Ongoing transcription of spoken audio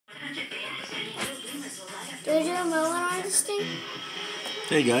Is there a moment on this thing?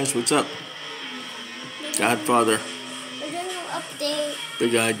 Hey guys, what's up? Godfather. We're doing an update.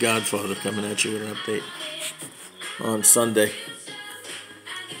 Big-eyed Godfather coming at you with an update on Sunday.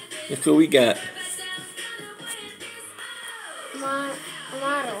 Look who we got. Model.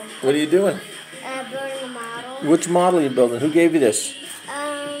 What are you doing? Building a model. Which model are you building? Who gave you this?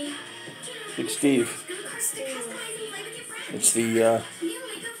 Big Steve. It's the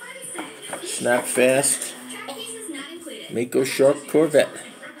Snap Fast Mako Shark Corvette.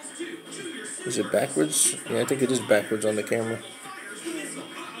 Is it backwards? Yeah, I think it is backwards on the camera.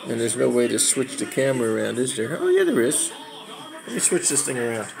 And there's no way to switch the camera around, is there? Oh, yeah, there is. Let me switch this thing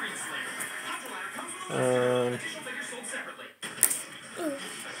around.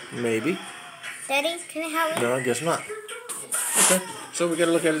 Maybe. Daddy, can I help you? No, I guess not. Okay, so we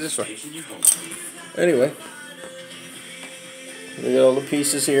gotta look at it this way. Anyway, we got all the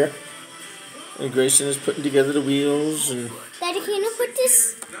pieces here. And Grayson is putting together the wheels and... Daddy, can you put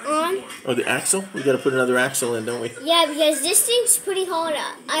this on? Oh, the axle? We gotta put another axle in, don't we? Yeah, because this thing's pretty hard.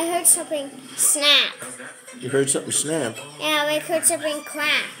 I heard something snap. You heard something snap? Yeah, I heard something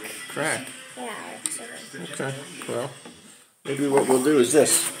crack. Crack? Yeah, I heard something. Okay, well, maybe what we'll do is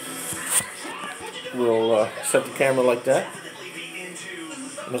this. We'll set the camera like that.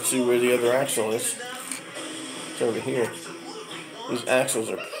 Let's see where the other axle is. It's over here. These axles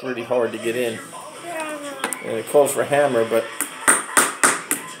are pretty hard to get in. And it calls for hammer, but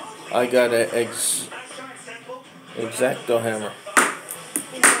I got an X-Acto hammer.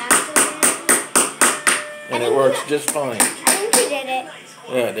 And it works just fine. I think you did it.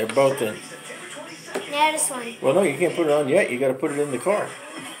 Yeah, they're both in. Yeah, this one. Well, no, you can't put it on yet. You got to put it in the car.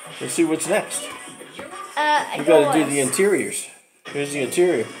 Let's see what's next. You got to do the interiors. Here's the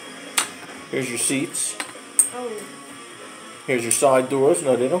interior. Here's your seats. Oh. Here's your side doors.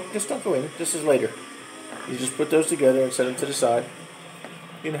 No, they don't. Just don't go in. This is later. You just put those together and set them to the side.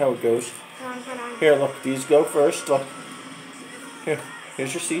 You know how it goes. Hold on. Here, look. These go first. Look. Here.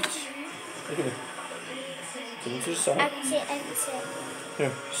 Here's your seats. Look at them. Put them to the side. I can see it. I can see it.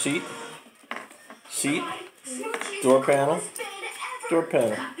 Here. Seat. Seat. Door panel. Door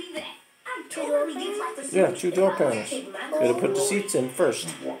panel. Two door panels? Yeah, two door panels. You gotta put the seats in first.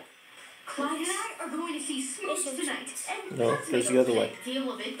 No, there's the other way.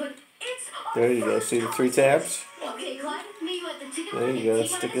 There you go. See the three tabs? There you go.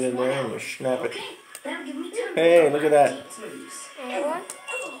 Stick it in there and you snap it. Hey, look at that. Another one?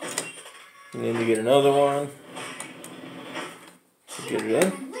 And then you get another one. Get it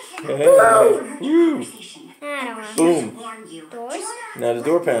in. Hey, woo. Boom. Doors? Now the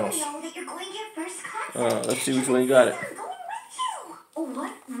door panels. Let's see which one you got it.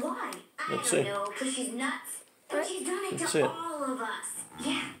 Let's see. That's it.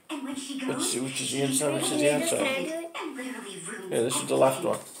 Let's see which is the inside, which is the outside. Yeah, this is the left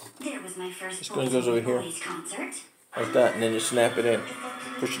one. This one goes over here. Like that, and then you snap it in.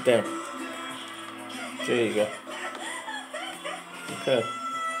 Push it down. There you go. Okay.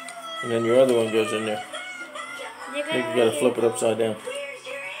 And then your other one goes in there. I think you gotta flip it upside down.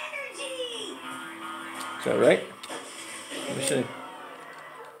 Is that right? Let me see.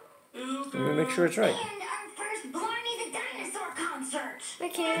 Let me make sure it's right.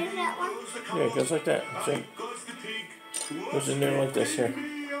 Wait, can you do that one? Yeah, it goes like that. See? Goes in there like this here.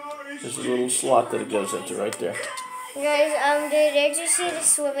 There's a little slot that it goes into right there. You guys, did you see the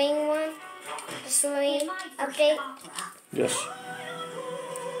swimming one? The swimming update? Yes.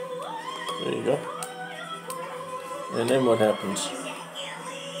 There you go. And then what happens?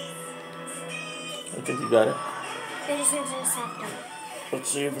 I think you got it. Let's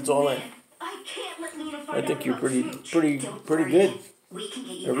see if it's all in. I think you're pretty good.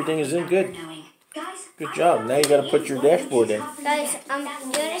 Everything is in good. Good job. Now you got to put your dashboard in. Guys, you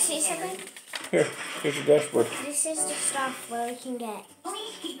want to see something? Here's your dashboard. This is the stuff where we can get.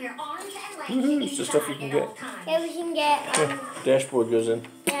 It's the stuff you can get. Yeah, we can get. Here, dashboard goes in.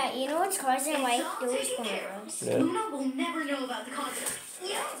 Yeah, you know what's causing white? Those corners. Yeah.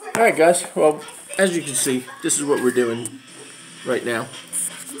 All right, guys. Well, as you can see, this is what we're doing right now,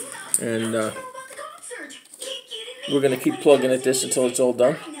 and we're gonna keep plugging at this until it's all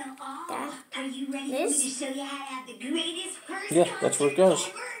done. This? Yeah, that's where it goes.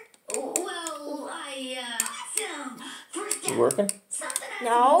 You working?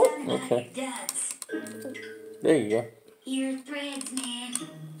 No. Okay. There you go. You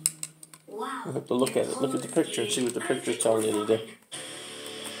have to look at it. Look at the picture and see what the picture's telling you to do.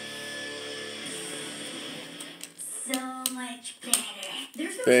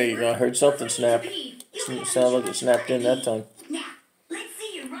 There you go. I heard something snap. It sounded like it snapped in that time.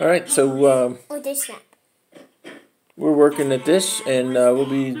 Alright, so, Oh, they snap. we're working at this, and we'll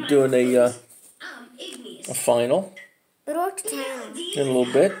be doing a final We rode to town. in a little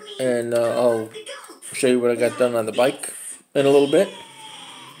bit, and I'll show you what I got done on the bike in a little bit.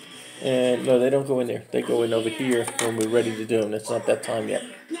 And no, they don't go in there. They go in over here when we're ready to do them. It's not that time yet.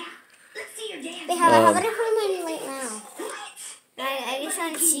 They have I put them in right now. I just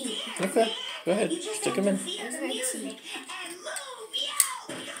want to see. Okay, go ahead. Stick them in. I just want to see.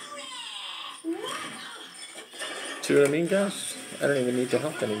 See what I mean, guys? I don't even need the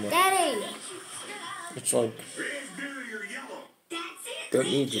help anymore. Daddy! It's like, don't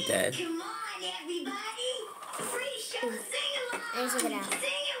need you, Dad. I just took it out.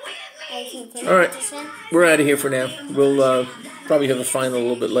 Alright, we're out of here for now. We'll probably have a final a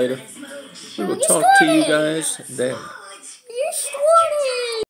little bit later. We will talk to you guys then.